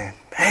and you say,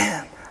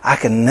 man, I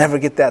can never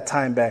get that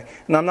time back.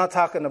 And I'm not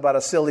talking about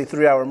a silly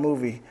 3-hour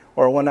movie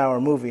or a 1-hour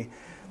movie.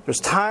 There's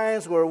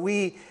times where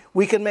we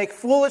can make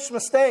foolish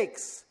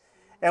mistakes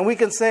and we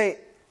can say,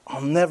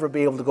 I'll never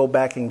be able to go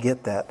back and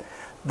get that.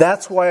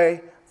 That's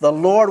why the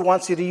Lord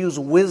wants you to use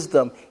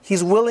wisdom.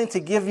 He's willing to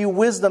give you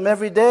wisdom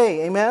every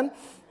day. Amen?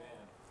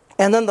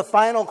 And then the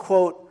final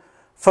quote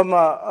from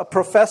a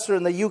professor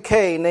in the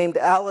UK named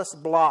Alice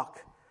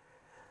Block,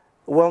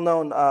 a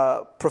well-known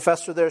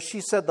professor there.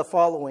 She said the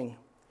following: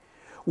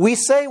 "We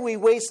say we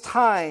waste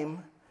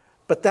time,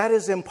 but that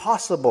is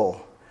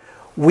impossible.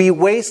 We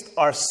waste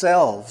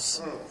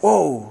ourselves."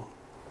 Whoa,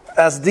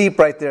 that's deep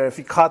right there if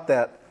you caught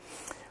that.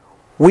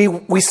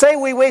 We say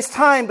we waste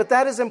time, but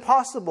that is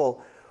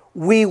impossible.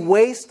 We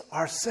waste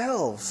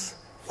ourselves.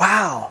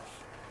 Wow.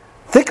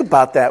 Think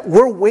about that.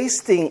 We're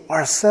wasting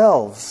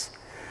ourselves.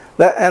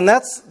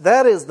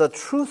 That is the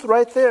truth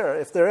right there,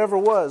 if there ever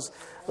was.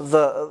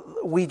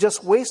 We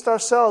just waste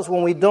ourselves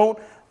when we don't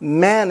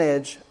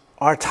manage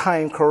our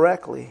time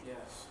correctly.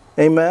 Yes.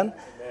 Amen?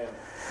 Amen.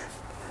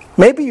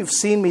 Maybe you've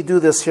seen me do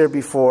this here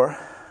before,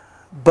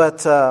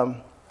 but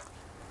I've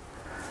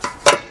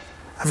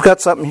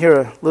got something here,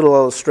 a little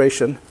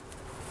illustration.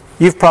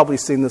 You've probably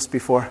seen this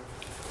before.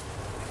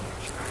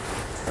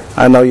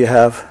 I know you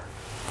have.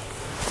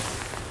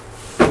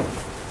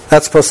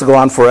 That's supposed to go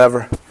on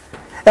forever.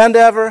 And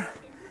ever,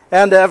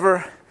 and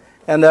ever,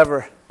 and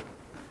ever.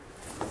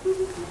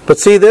 But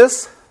see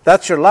this?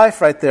 That's your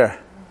life right there.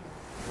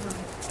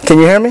 Can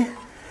you hear me?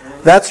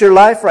 That's your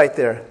life right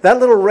there. That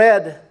little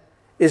red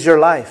is your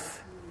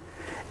life.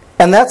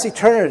 And that's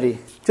eternity.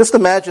 Just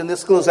imagine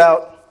this goes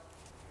out,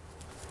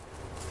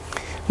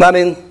 not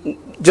in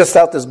just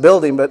out this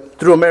building, but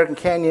through American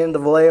Canyon, into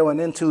Vallejo, and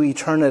into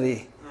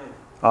eternity.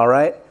 All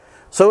right?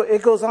 So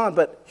it goes on,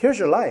 but here's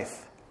your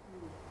life.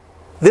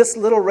 This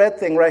little red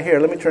thing right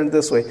here, let me turn it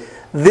this way.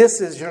 This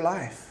is your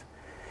life.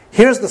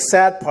 Here's the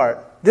sad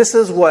part. This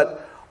is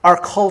what our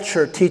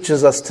culture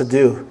teaches us to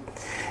do.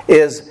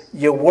 Is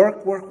you work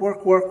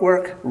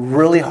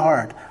really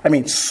hard. I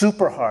mean,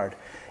 super hard.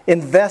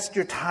 Invest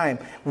your time.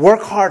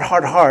 Work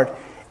hard.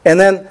 And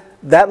then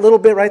that little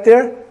bit right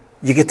there,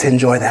 you get to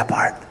enjoy that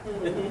part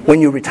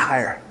when you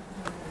retire.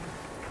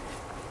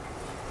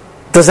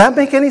 Does that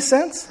make any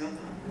sense?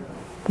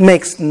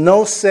 Makes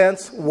no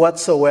sense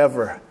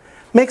whatsoever.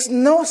 Makes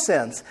no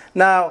sense.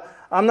 Now,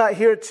 I'm not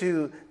here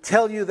to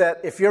tell you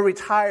that if you're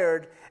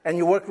retired and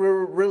you work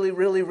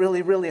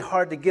really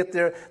hard to get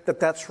there,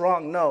 that's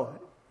wrong. No,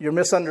 you're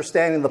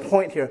misunderstanding the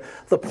point here.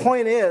 The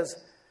point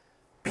is,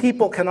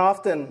 people can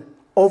often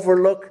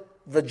overlook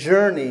the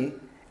journey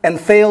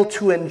and fail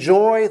to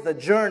enjoy the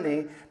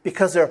journey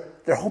because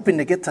they're hoping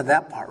to get to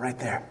that part right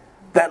there,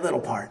 that little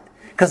part.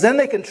 Because then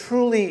they can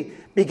truly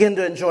begin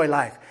to enjoy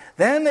life.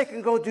 Then they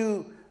can go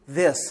do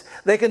this.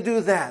 They can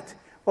do that.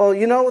 Well,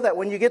 you know that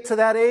when you get to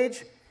that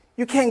age,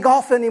 you can't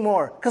golf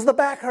anymore because the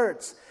back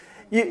hurts.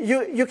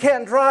 You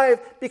can't drive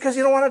because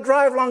you don't want to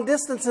drive long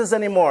distances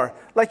anymore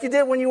like you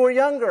did when you were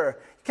younger.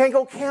 You can't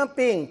go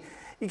camping.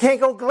 You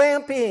can't go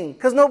glamping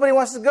because nobody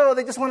wants to go.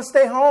 They just want to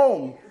stay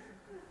home.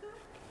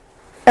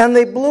 And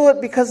they blew it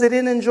because they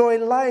didn't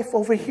enjoy life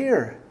over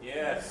here.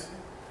 Yes.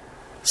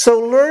 So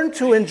learn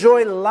to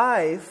enjoy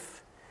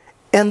life,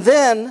 and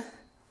then,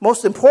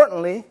 most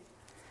importantly,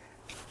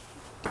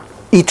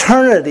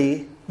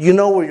 eternity, you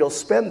know where you'll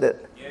spend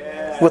it.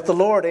 Yes. With the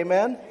Lord.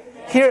 Amen?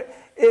 Here,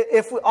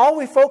 if all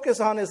we focus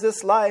on is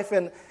this life,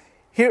 and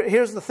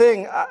here's the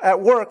thing. At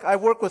work, I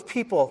work with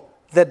people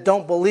that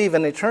don't believe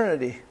in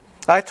eternity.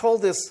 I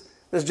told this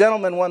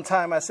gentleman one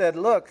time, I said,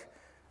 look,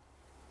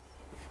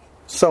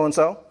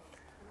 so-and-so,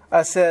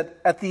 I said,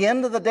 at the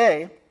end of the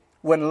day,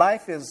 when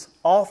life is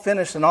all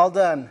finished and all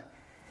done,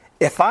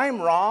 if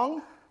I'm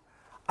wrong,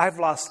 I've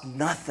lost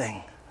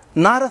nothing.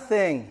 Not a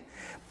thing.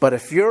 But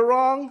if you're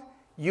wrong,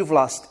 you've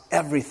lost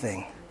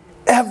everything.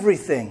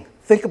 Everything.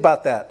 Think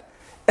about that.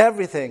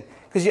 Everything.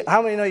 Because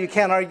how many know you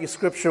can't argue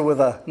Scripture with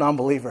a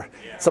non-believer?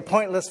 Yeah. It's a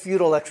pointless,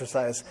 futile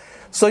exercise.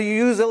 So you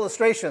use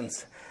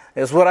illustrations,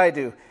 is what I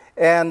do.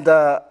 And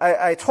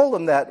I told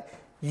them that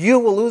you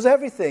will lose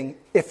everything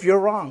if you're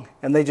wrong.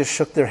 And they just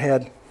shook their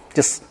head.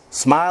 Just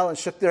smile and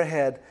shook their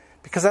head.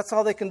 Because that's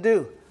all they can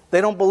do.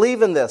 They don't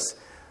believe in this.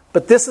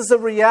 But this is a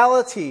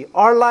reality.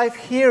 Our life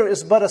here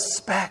is but a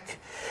speck.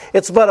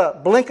 It's but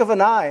a blink of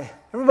an eye.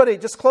 Everybody,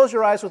 just close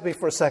your eyes with me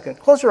for a second.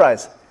 Close your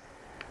eyes.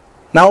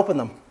 Now open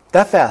them.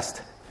 That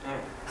fast.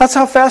 That's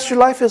how fast your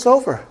life is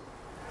over.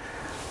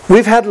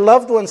 We've had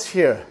loved ones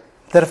here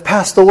that have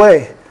passed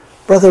away.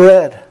 Brother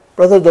Ed,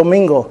 Brother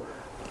Domingo.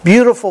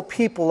 Beautiful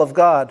people of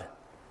God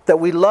that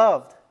we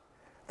loved,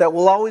 that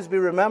will always be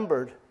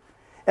remembered.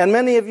 And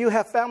many of you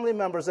have family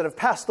members that have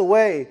passed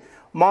away.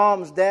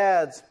 Moms,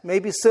 dads,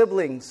 maybe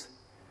siblings.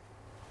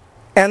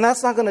 And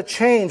that's not going to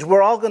change.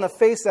 We're all going to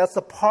face that. That's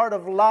a part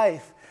of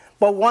life.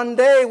 But one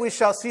day we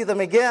shall see them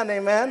again.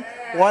 Amen?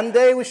 One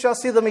day we shall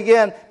see them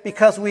again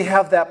because we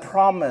have that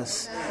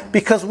promise.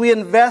 Because we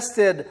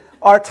invested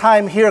our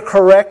time here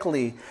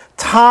correctly.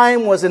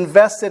 Time was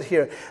invested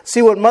here.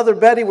 See what Mother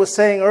Betty was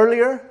saying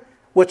earlier?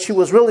 What she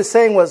was really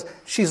saying was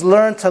she's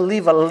learned to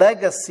leave a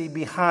legacy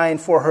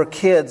behind for her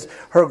kids,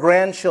 her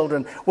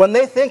grandchildren. When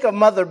they think of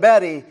Mother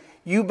Betty,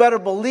 you better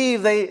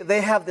believe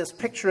they have this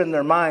picture in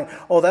their mind.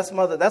 Oh,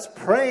 that's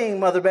praying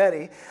Mother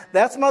Betty.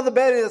 That's Mother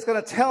Betty that's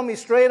going to tell me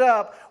straight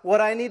up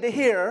what I need to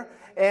hear.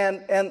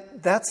 And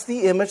that's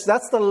the image,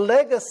 that's the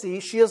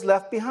legacy she has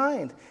left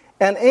behind.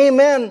 And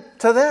amen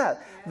to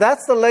that.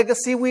 That's the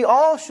legacy we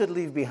all should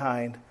leave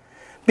behind.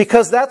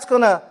 Because that's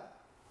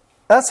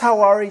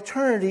how our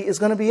eternity is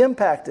going to be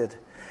impacted.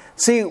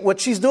 See,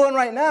 what she's doing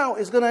right now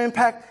is going to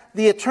impact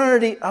the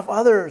eternity of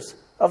others,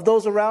 of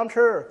those around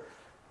her.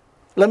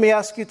 Let me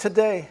ask you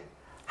today,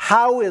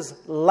 how is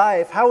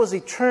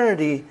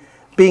eternity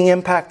being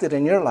impacted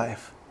in your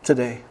life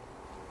today?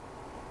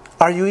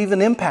 Are you even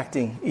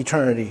impacting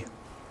eternity?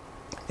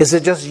 Is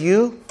it just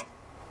you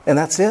and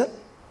that's it?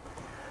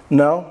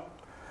 No.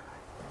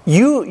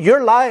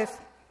 Your life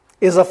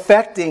is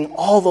affecting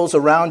all those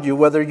around you,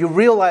 whether you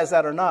realize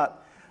that or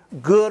not,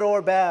 good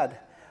or bad.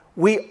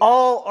 We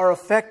all are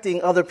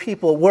affecting other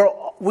people.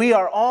 We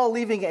are all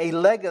leaving a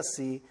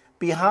legacy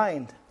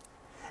behind.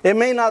 It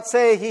may not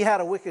say he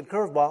had a wicked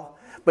curveball,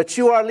 but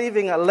you are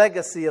leaving a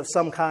legacy of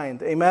some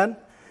kind. Amen?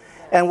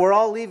 And we're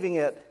all leaving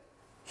it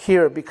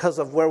here because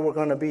of where we're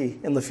going to be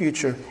in the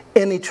future,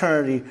 in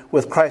eternity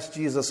with Christ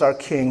Jesus, our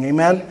King.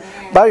 Amen?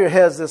 Bow your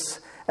heads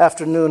this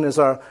afternoon as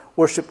our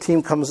worship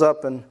team comes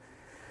up and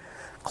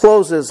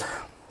closes.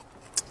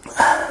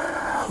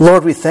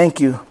 Lord, we thank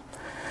you.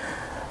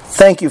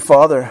 Thank you,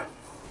 Father.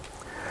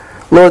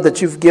 Lord,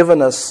 that you've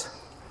given us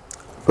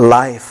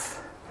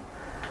life.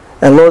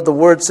 And Lord, the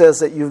Word says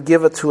that you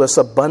give it to us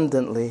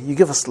abundantly. You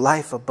give us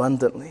life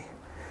abundantly.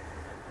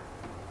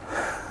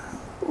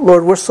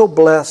 Lord, we're so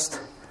blessed.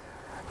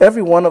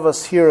 Every one of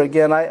us here,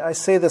 again, I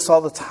say this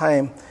all the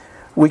time.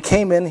 We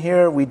came in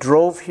here, we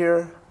drove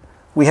here,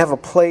 we have a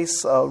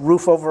place, a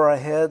roof over our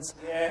heads,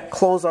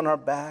 clothes on our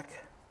back.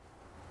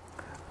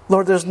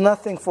 Lord, there's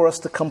nothing for us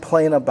to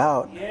complain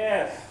about.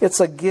 It's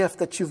a gift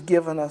that you've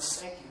given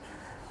us.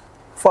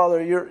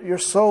 Father, you're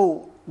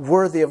so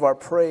worthy of our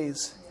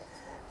praise.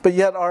 But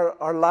yet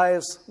our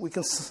lives, we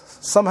can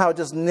somehow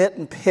just nit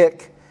and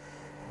pick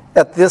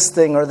at this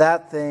thing or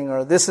that thing,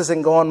 or this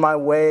isn't going my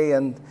way.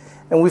 And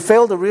we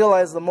fail to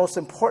realize the most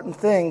important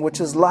thing,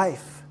 which is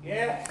life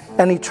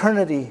and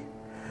eternity.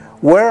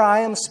 Where I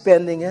am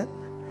spending it,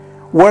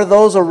 where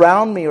those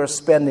around me are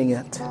spending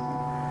it.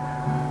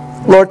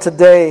 Lord,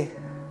 today,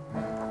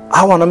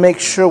 I want to make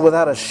sure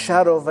without a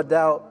shadow of a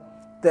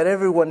doubt that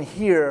everyone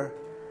here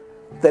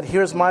that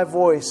hears my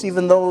voice,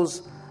 even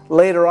those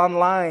later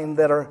online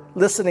that are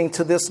listening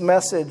to this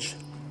message,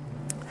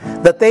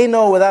 that they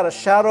know without a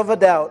shadow of a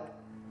doubt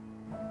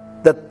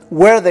that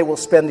where they will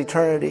spend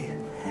eternity.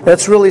 And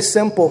it's really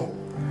simple.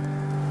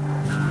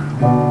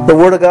 The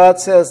Word of God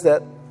says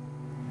that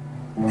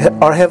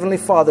our Heavenly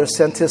Father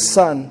sent His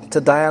Son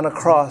to die on a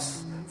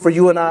cross for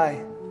you and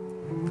I,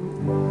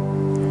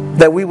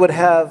 that we would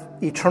have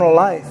eternal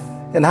life.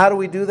 And how do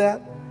we do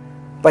that?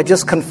 By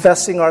just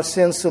confessing our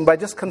sins to Him, by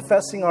just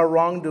confessing our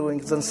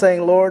wrongdoings and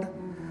saying, Lord,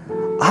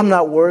 I'm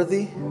not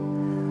worthy.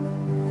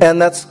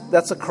 And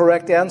that's a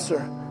correct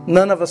answer.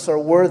 None of us are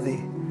worthy.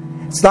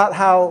 It's not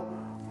how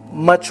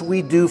much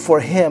we do for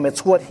Him.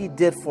 It's what He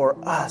did for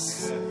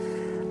us.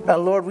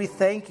 And Lord, we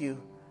thank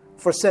you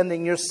for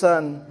sending your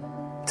Son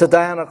to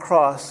die on a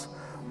cross.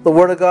 The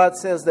Word of God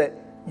says that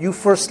you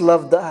first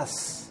loved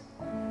us.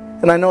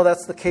 And I know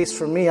that's the case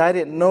for me. I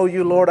didn't know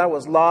you, Lord. I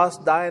was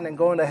lost, dying and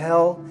going to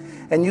hell.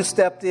 And you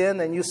stepped in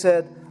and you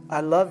said,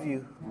 I love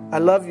you. I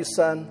love you,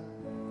 Son.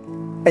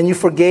 And you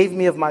forgave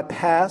me of my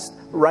past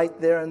right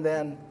there and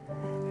then,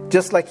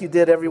 just like you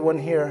did everyone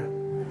here.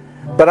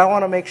 But I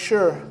want to make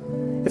sure,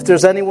 if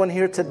there's anyone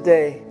here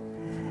today,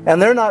 and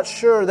they're not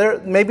sure,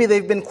 maybe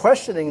they've been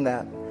questioning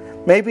that.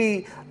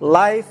 Maybe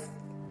life,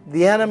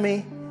 the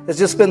enemy, has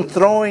just been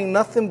throwing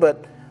nothing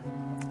but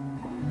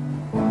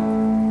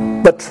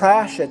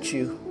trash at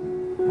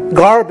you,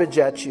 garbage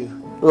at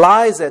you,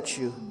 lies at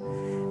you,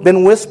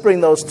 been whispering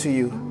those to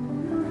you.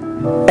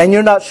 And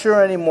you're not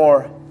sure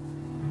anymore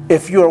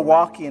if you are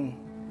walking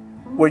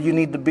where you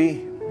need to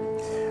be.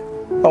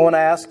 I want to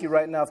ask you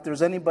right now, if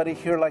there's anybody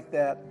here like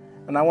that,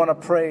 and I want to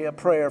pray a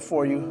prayer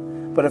for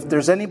you, but if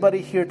there's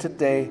anybody here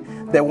today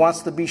that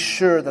wants to be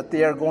sure that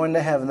they are going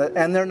to heaven,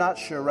 and they're not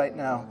sure right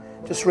now,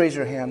 just raise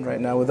your hand right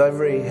now with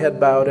every head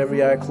bowed,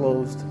 every eye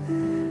closed.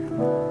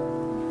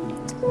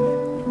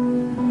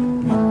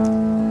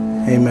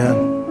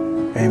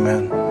 Amen.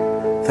 Amen.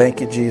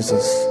 Thank you,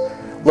 Jesus.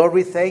 Lord,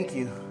 we thank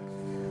you.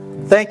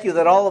 Thank you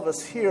that all of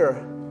us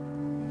here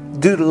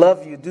do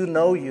love you, do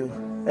know you,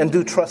 and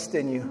do trust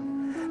in you.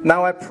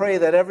 Now I pray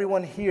that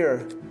everyone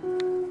here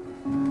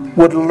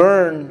would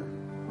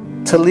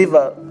learn to leave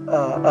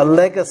a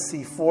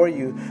legacy for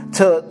you,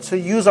 to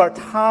use our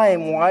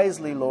time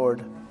wisely,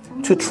 Lord,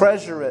 to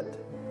treasure it,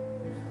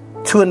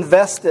 to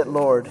invest it,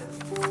 Lord,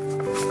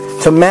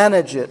 to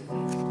manage it,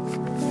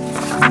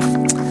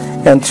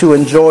 and to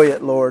enjoy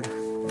it, Lord.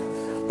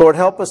 Lord,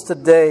 help us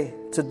today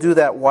to do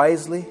that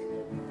wisely.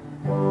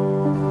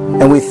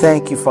 And we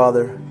thank you,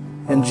 Father,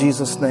 in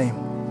Jesus' name.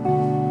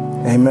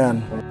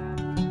 Amen.